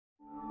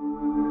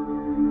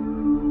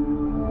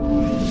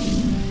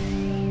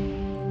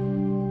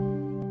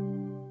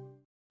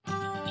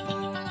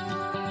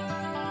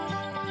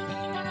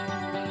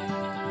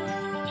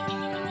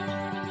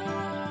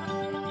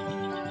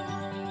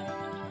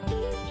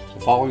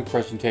The following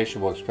presentation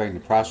will explain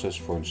the process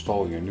for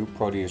installing a new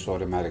Proteus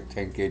automatic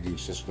tank gauging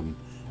system,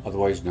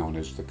 otherwise known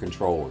as the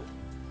controller.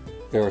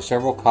 There are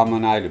several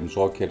common items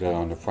located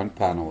on the front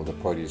panel of the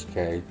Proteus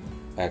K,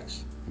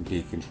 X, and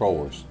B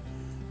controllers.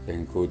 They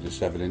include the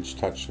 7-inch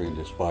touchscreen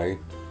display,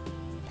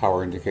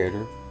 power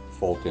indicator,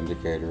 fault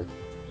indicator,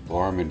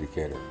 alarm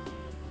indicator.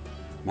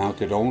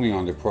 Mounted only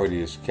on the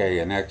Proteus K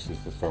and X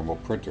is the thermal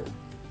printer.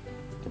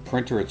 The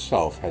printer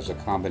itself has a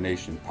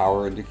combination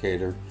power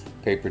indicator,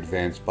 paper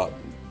advance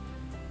button.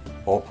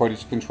 All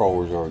Proteus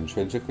controllers are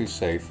intrinsically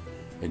safe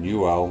and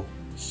UL,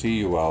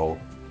 CUL,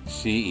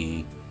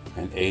 CE,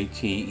 and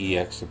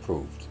ATEX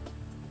approved.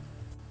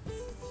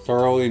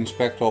 Thoroughly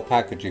inspect all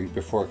packaging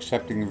before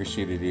accepting the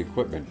receipt of the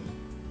equipment.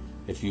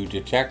 If you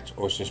detect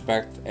or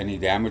suspect any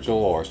damage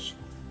or loss,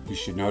 you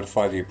should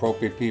notify the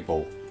appropriate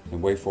people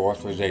and wait for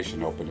authorization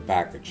to open the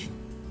package.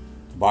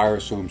 The buyer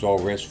assumes all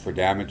risks for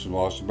damage and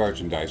loss of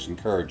merchandise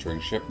incurred during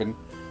shipment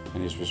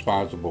and is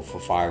responsible for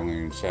filing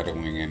and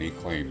settling any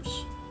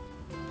claims.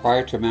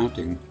 Prior to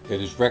mounting,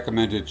 it is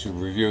recommended to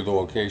review the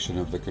location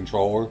of the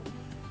controller,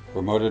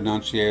 remote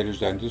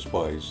annunciators and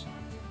displays,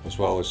 as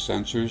well as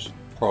sensors,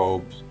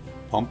 probes,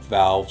 pump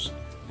valves,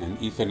 and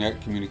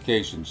Ethernet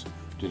communications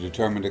to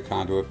determine the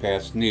conduit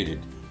paths needed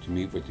to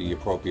meet with the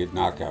appropriate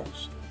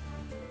knockouts.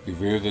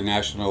 Review the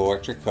National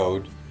Electric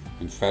Code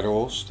and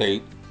federal,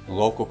 state, and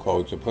local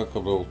codes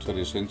applicable to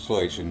this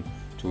installation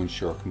to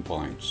ensure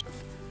compliance.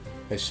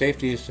 As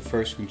safety is the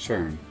first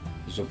concern,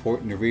 it is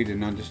important to read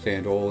and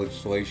understand all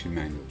installation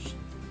manuals.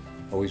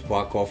 Always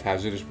block off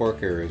hazardous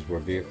work areas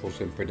where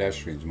vehicles and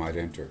pedestrians might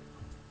enter.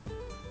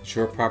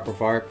 Ensure proper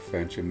fire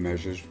prevention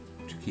measures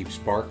to keep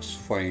sparks,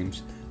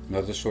 flames, and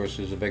other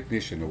sources of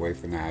ignition away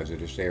from the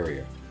hazardous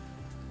area.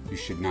 You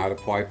should not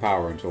apply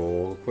power until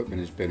all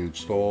equipment has been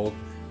installed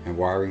and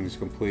wiring is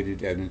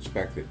completed and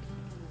inspected.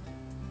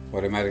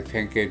 Automatic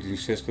tank gauging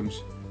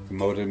systems,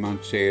 remote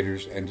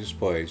annunciators, and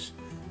displays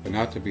are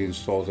not to be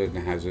installed in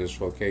a hazardous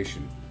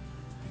location.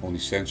 Only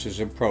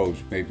sensors and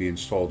probes may be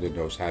installed in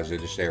those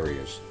hazardous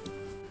areas.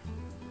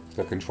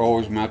 The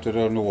controller is mounted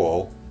on the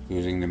wall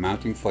using the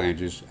mounting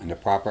flanges and the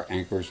proper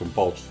anchors and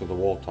bolts for the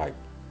wall type.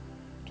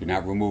 Do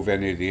not remove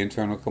any of the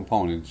internal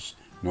components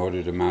in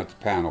order to mount the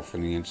panel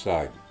from the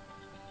inside.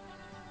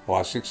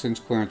 Allow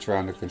 6-inch clearance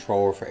around the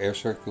controller for air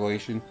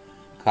circulation,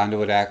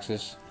 conduit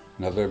access,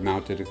 and other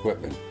mounted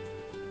equipment.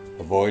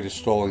 Avoid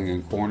installing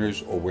in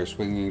corners or where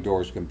swinging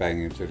doors can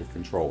bang into the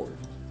controller.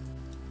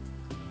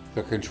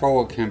 The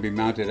controller can be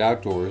mounted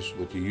outdoors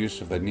with the use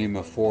of a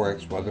NEMA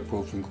 4X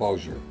weatherproof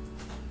enclosure.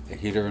 A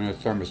heater and a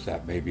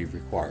thermostat may be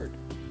required.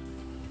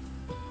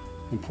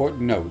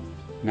 Important note,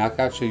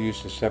 knockouts are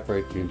used to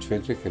separate the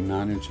intrinsic and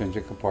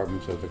non-intrinsic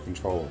compartments of the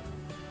controller.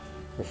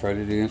 Refer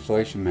to the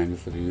installation manual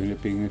for the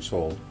unit being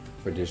installed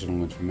for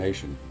additional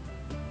information.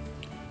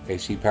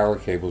 AC power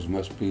cables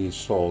must be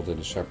installed in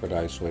a separate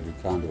isolated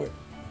conduit.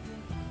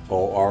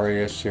 All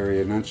RAS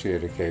series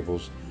annunciator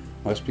cables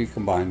must be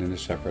combined in a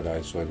separate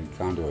isolated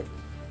conduit.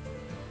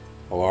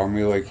 Alarm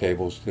relay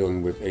cables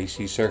dealing with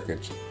AC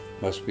circuits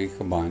must be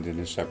combined in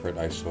a separate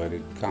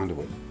isolated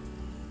conduit.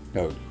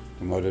 Note,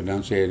 remote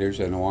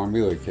annunciators and alarm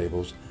relay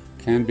cables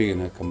can be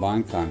in a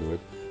combined conduit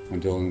when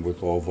dealing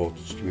with low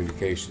voltage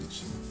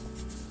communications.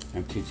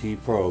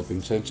 MTG-Probe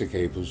and sensor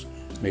cables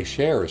may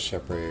share a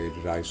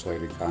separated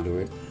isolated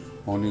conduit,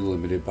 only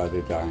limited by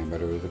the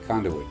diameter of the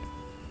conduit.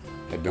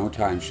 At no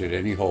time should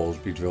any holes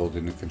be drilled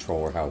in the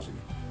controller housing.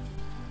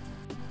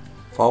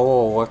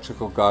 Follow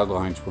electrical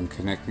guidelines when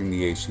connecting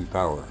the AC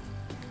power.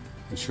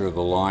 Ensure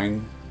the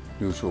line,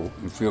 neutral,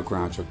 and field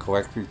grounds are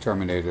correctly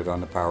terminated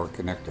on the power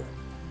connector.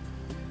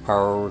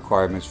 Power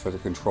requirements for the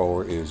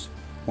controller is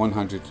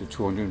 100 to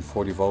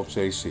 240 volts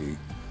AC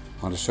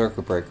on a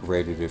circuit breaker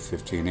rated at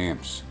 15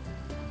 amps.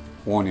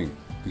 Warning,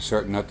 be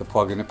certain not to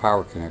plug in the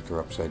power connector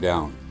upside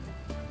down.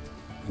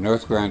 An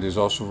earth ground is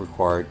also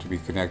required to be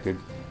connected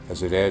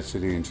as it adds to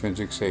the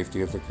intrinsic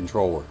safety of the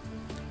controller.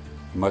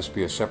 It must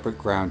be a separate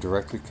ground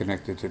directly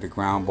connected to the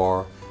ground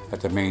bar at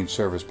the main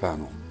service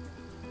panel.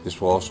 This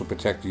will also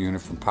protect the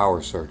unit from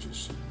power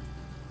surges.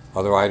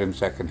 Other items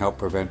that can help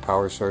prevent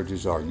power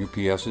surges are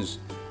UPSs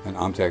and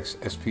Omntec's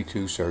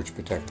SP2 surge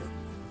protector.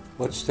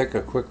 Let's take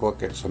a quick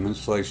look at some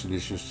installation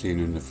issues seen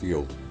in the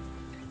field.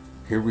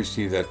 Here we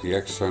see that the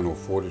external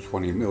 4 to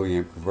 20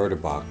 mA converter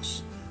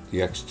box, the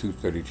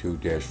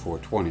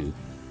X232-420,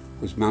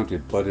 was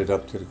mounted butted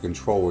up to the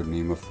controller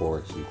NEMA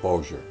 4X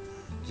enclosure.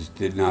 This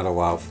did not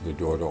allow for the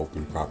door to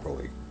open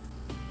properly.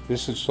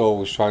 This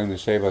installer was trying to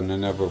save on the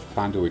number of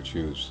conduits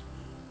used.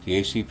 The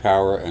AC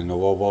power and the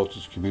low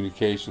voltage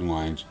communication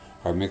lines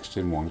are mixed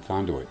in one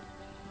conduit.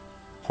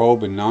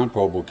 Probe and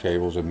non-probable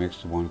cables are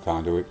mixed in one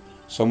conduit,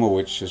 some of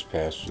which just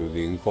pass through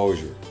the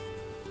enclosure.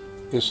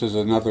 This is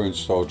another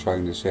install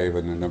trying to save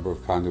on the number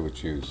of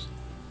conduits used.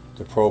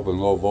 The probe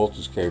and low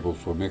voltage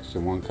cables were mixed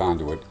in one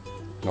conduit,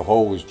 and a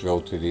hole was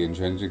drilled to the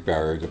intrinsic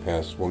barrier to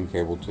pass one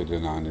cable to the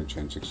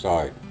non-intrinsic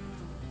side.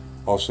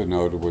 Also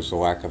noted was the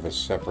lack of a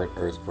separate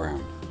earth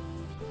ground.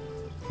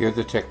 Here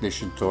the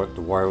technician thought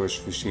the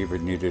wireless receiver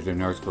needed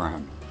an earth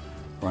ground.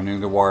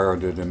 Running the wire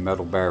under the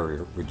metal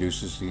barrier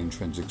reduces the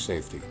intrinsic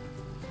safety.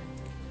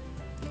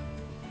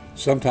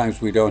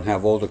 Sometimes we don't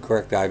have all the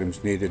correct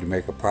items needed to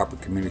make a proper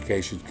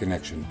communications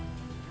connection.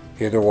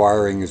 Here the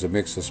wiring is a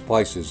mix of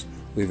splices,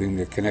 leaving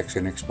the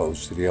connection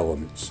exposed to the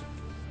elements.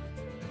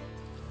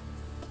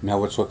 Now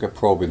let's look at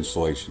probe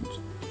installations.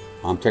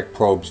 Omntec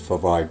probes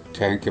provide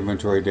tank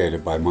inventory data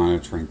by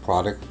monitoring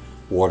product,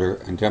 water,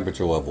 and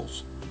temperature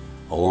levels.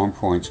 Alarm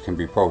points can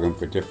be programmed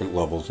for different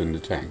levels in the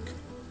tank.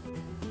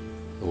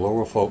 The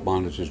lower float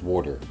monitors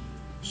water.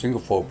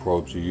 Single float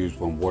probes are used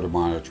when water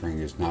monitoring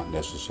is not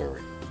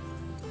necessary.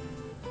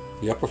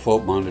 The upper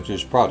float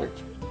monitors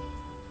product.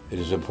 It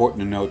is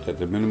important to note that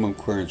the minimum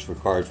clearance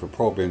required for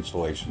probe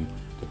installation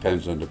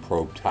depends on the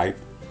probe type,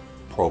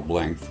 probe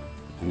length,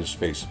 and the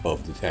space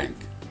above the tank.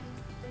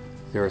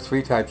 There are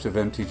three types of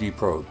MTG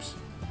probes: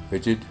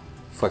 rigid,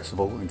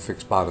 flexible, and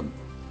fixed bottom.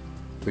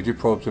 Rigid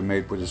probes are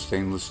made with a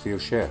stainless steel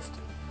shaft.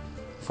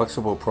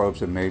 Flexible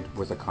probes are made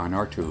with a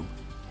Kynar tube.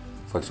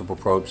 Flexible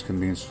probes can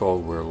be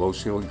installed where low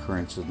sealing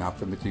clearance does not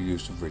permit the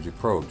use of rigid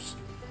probes.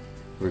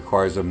 It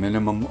requires a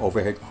minimum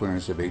overhead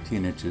clearance of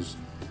 18 inches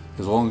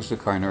as long as the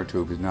Kynar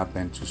tube is not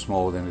bent to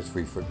smaller than a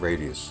 3-foot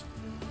radius.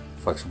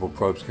 Flexible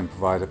probes can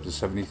provide up to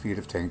 70 feet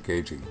of tank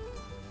gauging.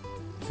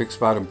 Fixed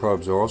bottom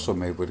probes are also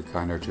made with a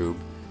Kynar tube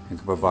and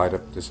can provide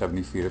up to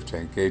 70 feet of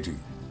tank gauging.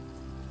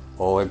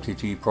 All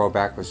MTG-Probe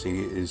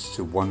accuracy is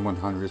to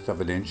 1/100th of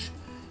an inch,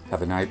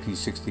 have an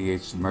IP68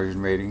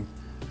 submersion rating,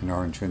 and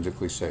are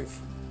intrinsically safe.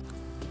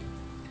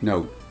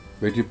 Note: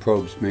 rigid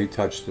probes may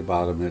touch the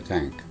bottom of the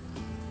tank.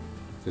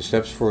 The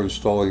steps for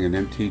installing an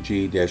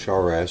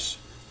MTG-RS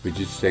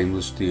rigid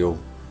stainless steel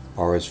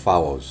are as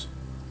follows.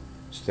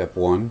 Step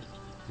 1.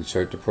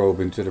 Insert the probe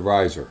into the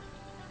riser.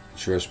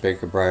 Ensure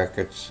spacer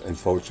brackets and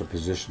floats are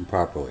positioned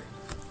properly.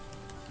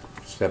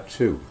 Step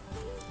 2.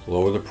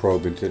 Lower the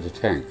probe into the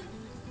tank.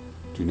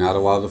 Do not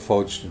allow the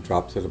floats to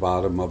drop to the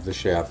bottom of the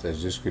shaft,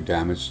 as this could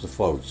damage the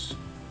floats.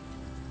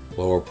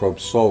 Lower probe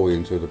slowly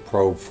until the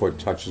probe foot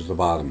touches the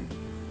bottom.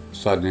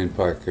 Sudden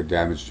impact could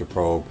damage the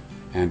probe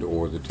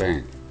and/or the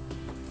tank.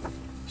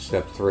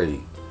 Step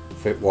 3.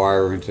 Fit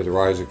wire into the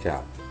riser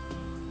cap.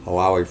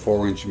 Allow a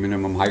 4-inch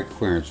minimum height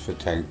clearance for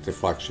tank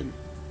deflection.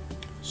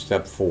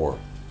 Step 4.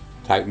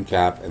 Tighten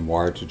cap and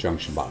wire to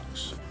junction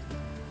box.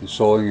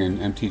 Installing an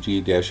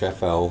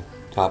MTG-FL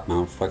top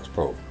mount flex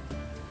probe.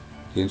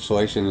 The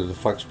installation of the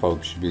flex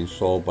probe should be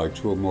installed by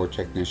 2 or more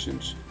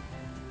technicians.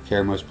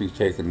 Care must be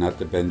taken not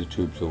to bend the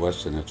tube to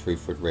less than a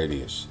 3-foot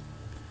radius.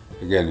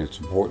 Again, it's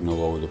important to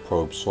lower the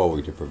probe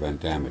slowly to prevent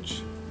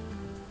damage.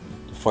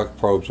 The flex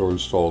probes are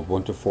installed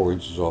 1 to 4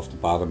 inches off the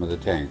bottom of the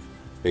tank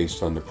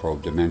based on the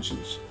probe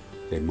dimensions.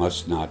 They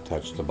must not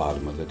touch the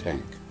bottom of the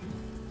tank.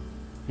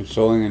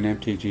 Installing an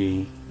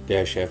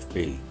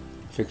MTG-FB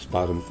fixed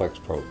bottom flex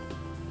probe.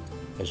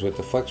 As with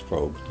the flex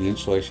probe, the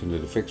installation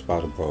of the fixed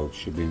bottom probe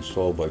should be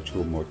installed by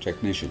 2 or more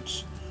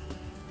technicians.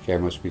 Care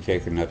must be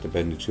taken not to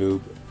bend the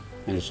tube,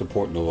 and it's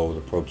important to lower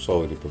the probe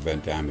slowly to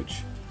prevent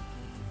damage.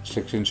 A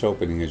 6-inch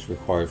opening is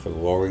required for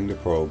lowering the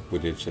probe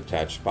with its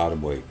attached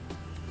bottom weight.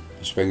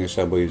 The spring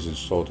assembly is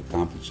installed to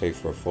compensate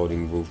for a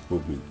floating roof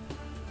movement.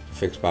 The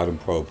fixed bottom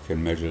probe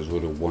can measure as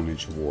little as 1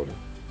 inch of water.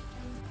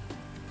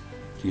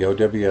 The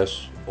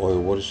OWS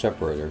oil water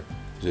separator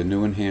is a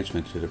new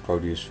enhancement to the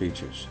Proteus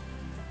features.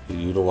 It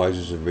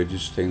utilizes a rigid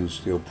stainless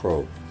steel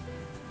probe.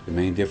 The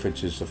main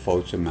difference is the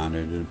floats are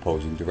mounted in an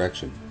opposing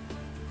direction.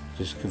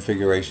 This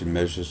configuration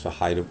measures the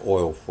height of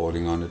oil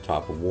floating on the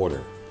top of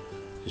water.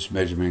 This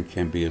measurement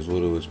can be as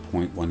little as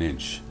 0.1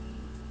 inch.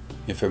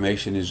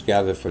 Information is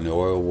gathered from the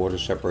oil water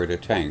separator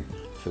tank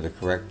for the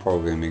correct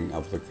programming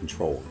of the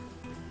controller.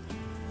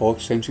 All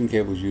extension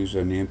cables used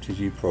on the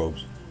MTG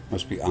probes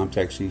must be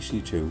Omntec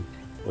CC2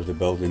 or the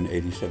Belden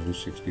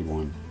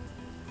 8761.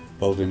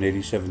 Belden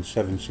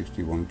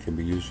 87761 can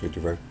be used for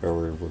direct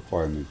barrier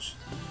requirements.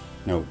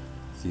 Note: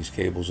 if these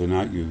cables are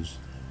not used,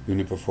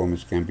 unit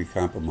performance can be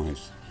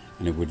compromised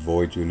and it would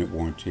void unit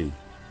warranty.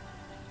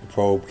 The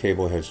probe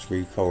cable has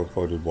 3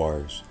 color-coded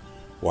wires: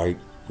 white,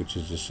 which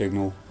is the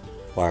signal,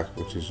 black,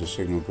 which is the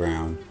signal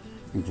ground,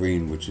 and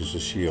green, which is the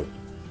shield.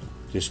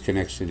 This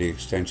connects to the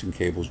extension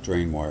cable's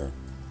drain wire.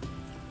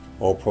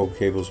 All probe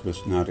cables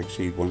must not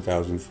exceed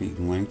 1,000 feet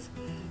in length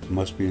and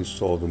must be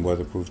installed in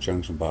weatherproof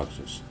junction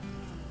boxes.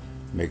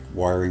 Make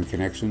wiring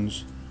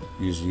connections.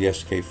 Use the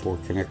SK4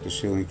 connector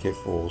sealing kit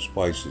for all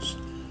splices.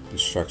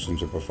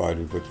 Instructions are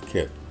provided with the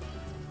kit.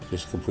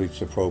 This completes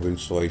the probe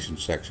installation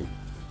section.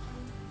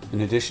 In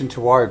addition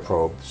to wired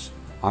probes,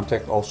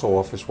 Omntec also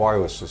offers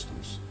wireless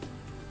systems.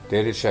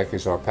 Datacheck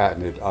is our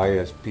patented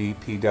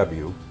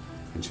ISP-PW,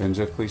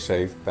 intrinsically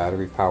safe,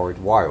 battery-powered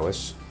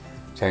wireless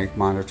tank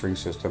monitoring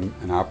system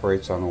and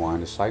operates on a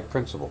line-of-sight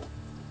principle.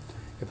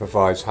 It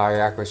provides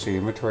high-accuracy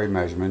inventory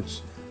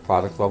measurements,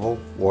 product level,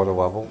 water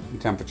level,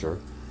 and temperature,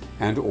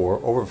 and/or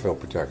overfill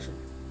protection.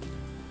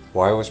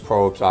 Wireless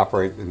probes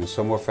operate in a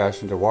similar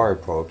fashion to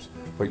wired probes,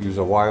 but use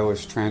a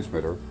wireless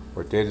transmitter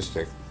or data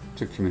stick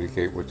to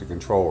communicate with the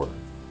controller.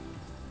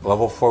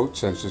 Level float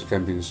sensors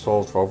can be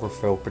installed for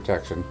overfill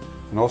protection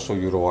and also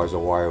utilize a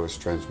wireless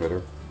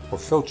transmitter or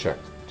fill check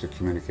to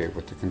communicate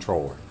with the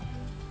controller.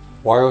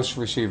 Wireless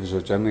receivers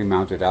are generally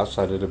mounted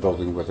outside of the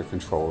building where the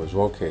controller is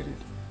located.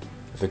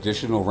 If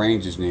additional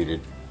range is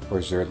needed or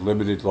is there a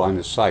limited line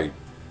of sight,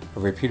 a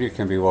repeater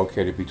can be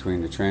located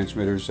between the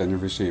transmitters and the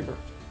receiver.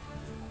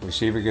 The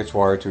receiver gets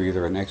wired to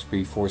either an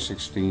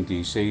XB416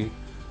 DC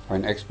or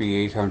an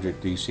XB800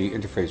 DC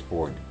interface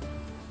board.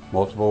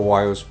 Multiple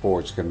wireless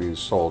boards can be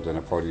installed in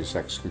a Proteus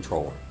X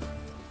controller.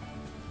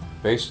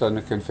 Based on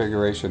the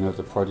configuration of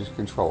the Proteus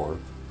controller,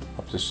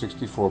 up to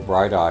 64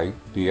 bright eye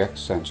BX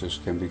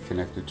sensors can be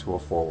connected to a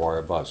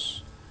 4-wire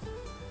bus.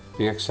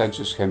 BX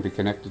sensors can be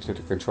connected to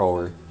the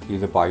controller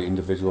either by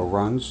individual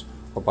runs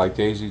or by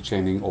daisy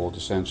chaining all the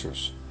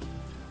sensors.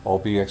 All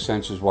BX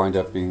sensors wind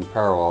up being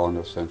parallel on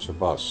the sensor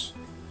bus.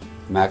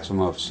 A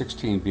maximum of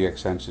 16 BX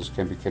sensors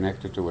can be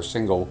connected to a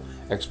single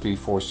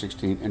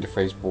XB416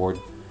 interface board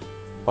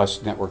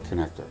bus network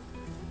connector.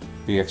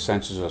 BX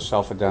sensors are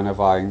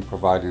self-identifying,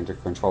 providing the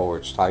controller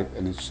its type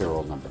and its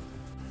serial number.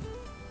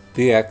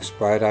 BX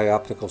bright eye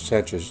optical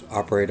sensors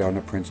operate on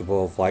the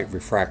principle of light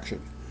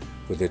refraction.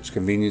 With its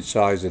convenient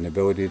size and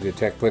ability to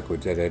detect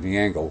liquids at any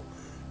angle,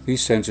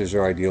 these sensors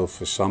are ideal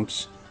for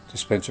sumps,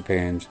 dispenser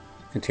pans,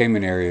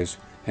 containment areas,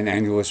 and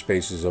annular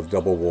spaces of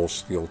double-wall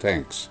steel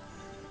tanks.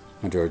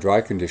 Under a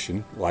dry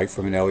condition, light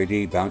from an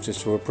LED bounces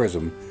through a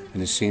prism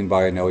and is seen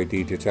by an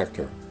LED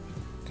detector.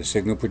 The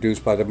signal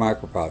produced by the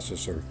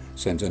microprocessor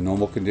sends a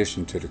normal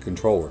condition to the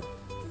controller.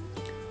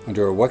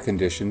 Under a wet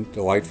condition,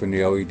 the light from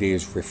the LED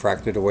is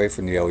refracted away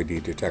from the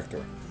LED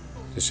detector.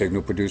 The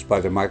signal produced by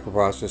the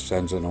microprocessor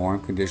sends an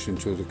alarm condition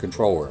to the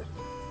controller.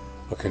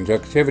 A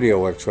conductivity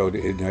electrode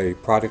in a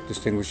product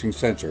distinguishing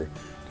sensor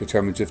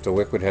determines if the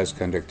liquid has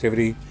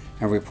conductivity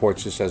and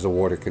reports this as a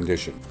water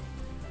condition.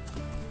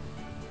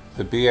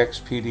 The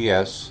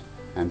BX-PDS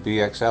and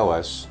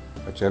BX-LWF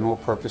are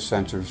general-purpose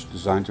sensors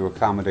designed to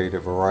accommodate a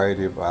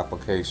variety of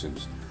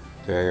applications.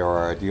 They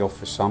are ideal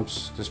for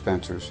sumps,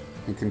 dispensers,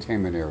 and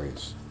containment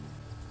areas.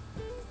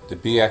 The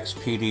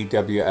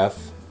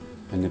BX-PDWF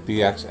and the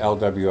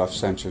BX-LWF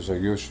sensors are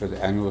used for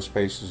the annular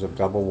spaces of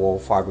double-wall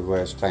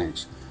fiberglass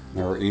tanks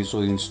and are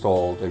easily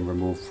installed and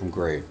removed from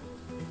grade.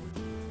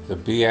 The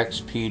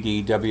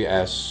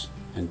BX-PDWS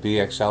and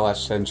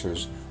BX-LS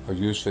sensors are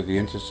used for the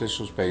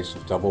interstitial space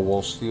of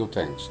double-wall steel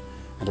tanks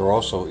and are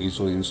also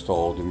easily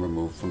installed and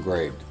removed from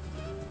grade.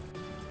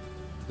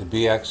 The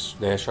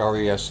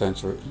BX-RS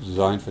sensor is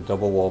designed for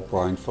double-wall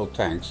brine-filled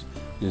tanks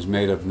and is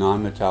made of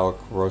non-metallic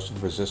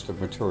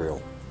corrosion-resistant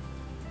material.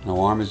 An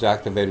alarm is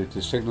activated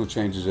to signal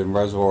changes in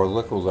reservoir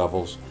liquid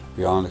levels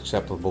beyond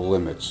acceptable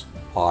limits,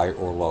 high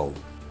or low.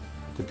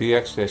 The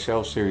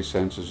BX-L series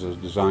sensors are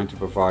designed to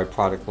provide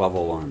product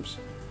level alarms.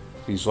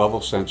 These level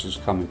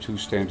sensors come in 2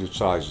 standard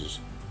sizes,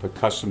 but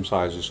custom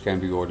sizes can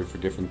be ordered for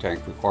different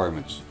tank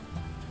requirements.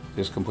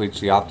 This completes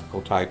the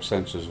optical type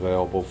sensors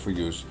available for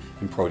use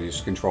in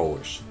Proteus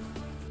controllers.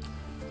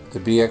 The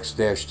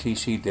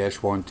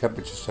BX-TC-1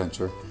 temperature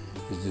sensor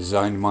is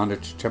designed to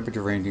monitor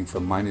temperature ranging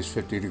from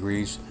 -50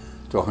 degrees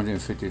to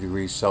 150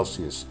 degrees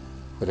Celsius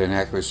with an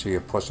accuracy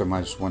of plus or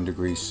minus 1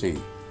 degree C.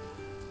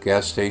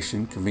 Gas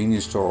station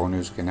convenience store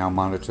owners can now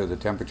monitor the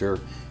temperature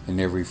in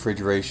their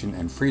refrigeration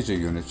and freezer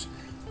units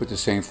with the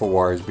same 4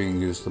 wires being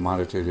used to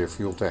monitor their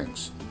fuel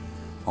tanks.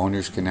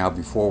 Owners can now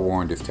be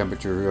forewarned if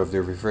temperature of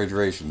their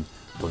refrigeration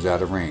goes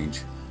out of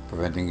range,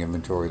 preventing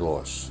inventory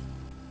loss.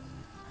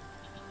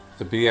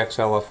 The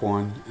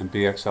BX-LF1 and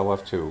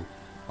BX-LF2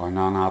 are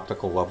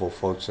non-optical level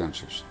float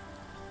sensors.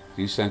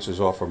 These sensors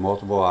offer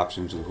multiple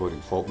options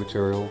including float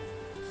material,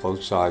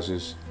 float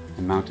sizes,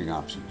 and mounting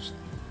options.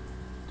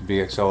 The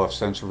BX-LF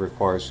sensor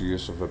requires the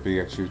use of a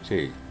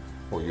BX-UT,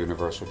 or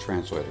Universal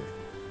Translator,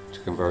 to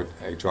convert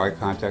a dry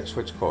contact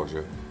switch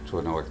closure to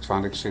an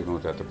electronic signal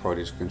that the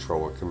Proteus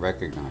controller can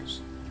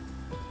recognize.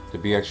 The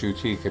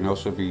BX-UT can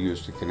also be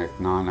used to connect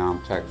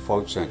non-Omntec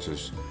float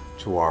sensors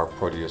to our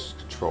Proteus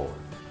controller.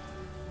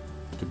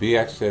 The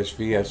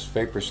BX-VS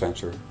vapor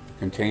sensor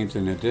contains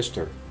an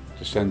resistor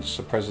to sense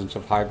the presence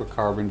of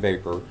hydrocarbon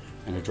vapor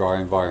in a dry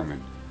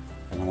environment,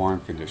 an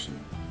alarm condition.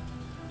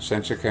 The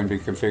sensor can be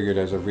configured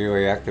as a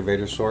relay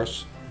activator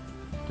source.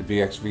 The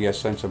BX-VS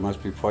sensor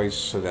must be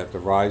placed so that the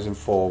rise and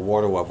fall of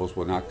water levels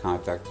will not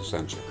contact the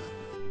sensor.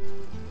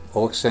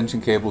 All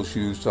extension cables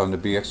used on the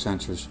BX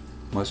sensors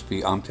must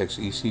be Omntec's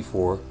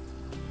EC4,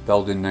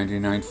 Belden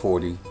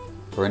 9940,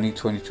 or any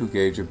 22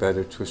 gauge or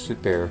better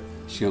twisted pair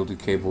shielded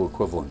cable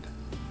equivalent.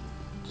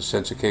 The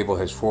sensor cable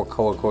has 4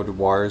 color-coded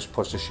wires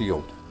plus a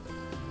shield.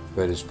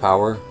 Red is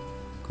power,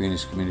 green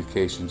is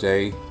communications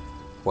A,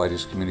 white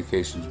is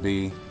communications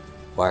B,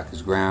 black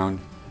is ground,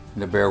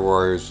 and the bare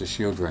wire is the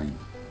shield drain.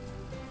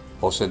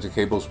 All sensor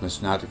cables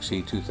must not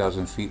exceed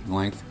 2,000 feet in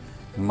length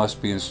and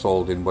must be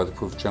installed in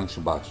weatherproof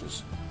junction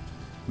boxes.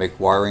 Make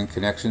wiring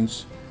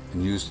connections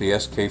and use the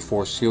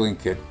SK4 sealing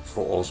kit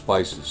for all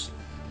splices.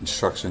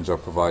 Instructions are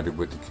provided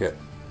with the kit.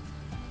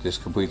 This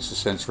completes the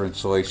sensor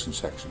installation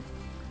section.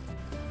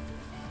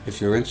 If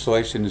your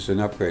installation is an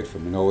upgrade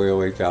from an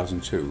OEO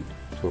 8002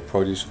 to to a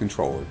Proteus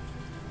controller,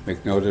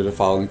 make note of the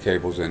following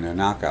cables and their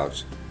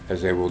knockouts,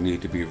 as they will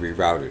need to be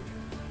rerouted: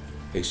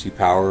 AC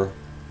power,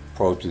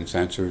 probes and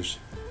sensors,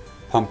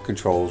 pump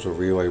controls or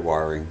relay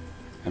wiring,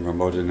 and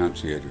remote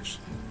annunciators.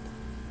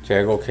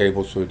 Tag all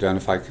cables to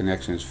identify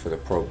connections for the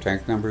probe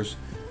tank numbers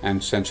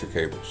and sensor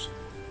cables.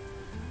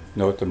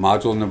 Note the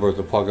module number of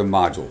the plug-in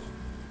module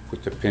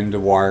with the pin to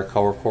wire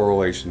color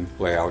correlation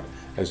layout,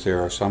 as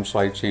there are some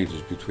slight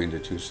changes between the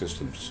two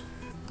systems.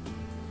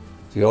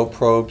 The old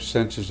probes,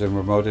 sensors, and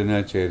remote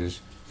annunciators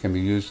can be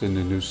used in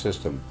the new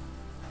system.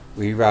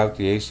 Reroute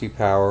the AC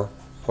power,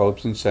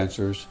 probes and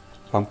sensors,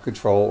 pump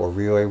control or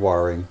relay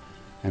wiring,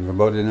 and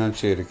remote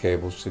annunciator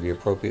cables to the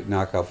appropriate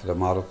knockout for the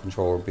model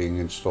controller being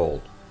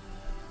installed.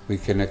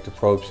 Reconnect the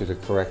probes to the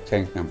correct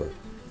tank number.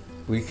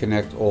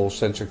 Reconnect all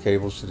sensor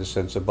cables to the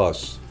sensor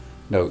bus.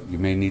 Note, you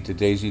may need to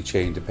daisy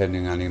chain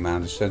depending on the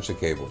amount of sensor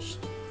cables.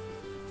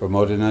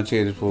 Remote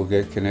annunciators will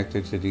get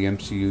connected to the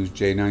MCU's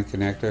J9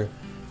 connector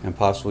and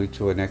possibly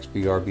to an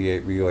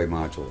XBRB8 relay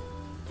module.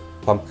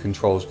 Pump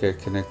controls get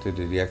connected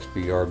to the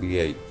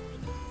XBRB8.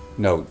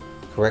 Note,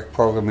 correct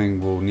programming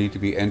will need to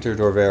be entered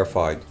or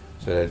verified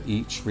so that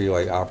each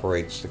relay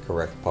operates the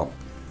correct pump.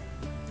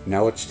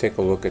 Now let's take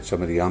a look at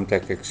some of the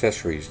Omntec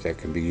accessories that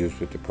can be used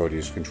with the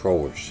Proteus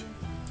controllers.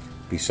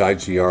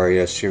 Besides the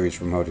RAS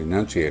series remote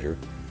annunciator,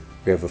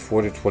 we have a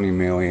 4 to 20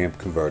 mA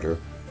converter,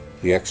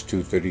 the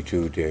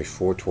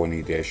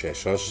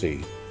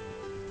X232-420-SRC,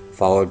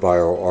 followed by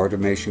our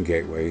automation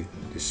gateway,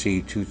 the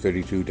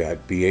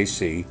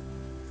C232.BAC,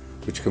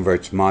 which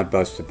converts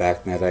Modbus to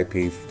BACnet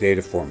IP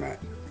data format.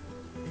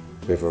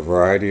 We have a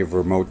variety of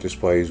remote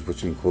displays,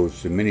 which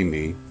includes the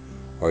Mini-Me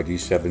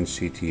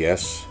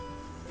RD7CTS,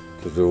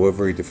 the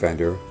Delivery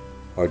Defender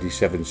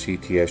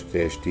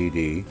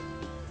RD7CTS-DD,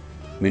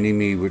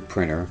 Mini-Me with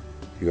printer,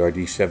 the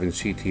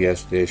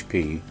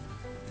RD7CTS-P,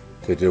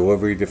 the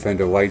Delivery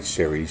Defender Lite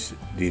series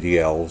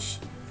DDLs,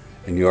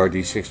 and the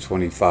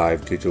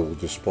RD625 digital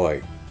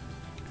display.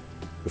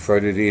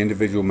 Refer to the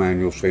individual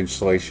manuals for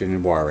installation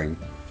and wiring.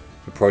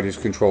 The Proteus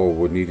controller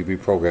would need to be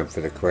programmed for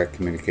the correct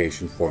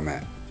communication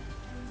format.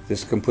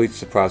 This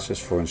completes the process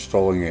for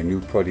installing a new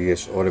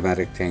Proteus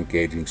automatic tank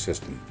gauging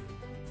system.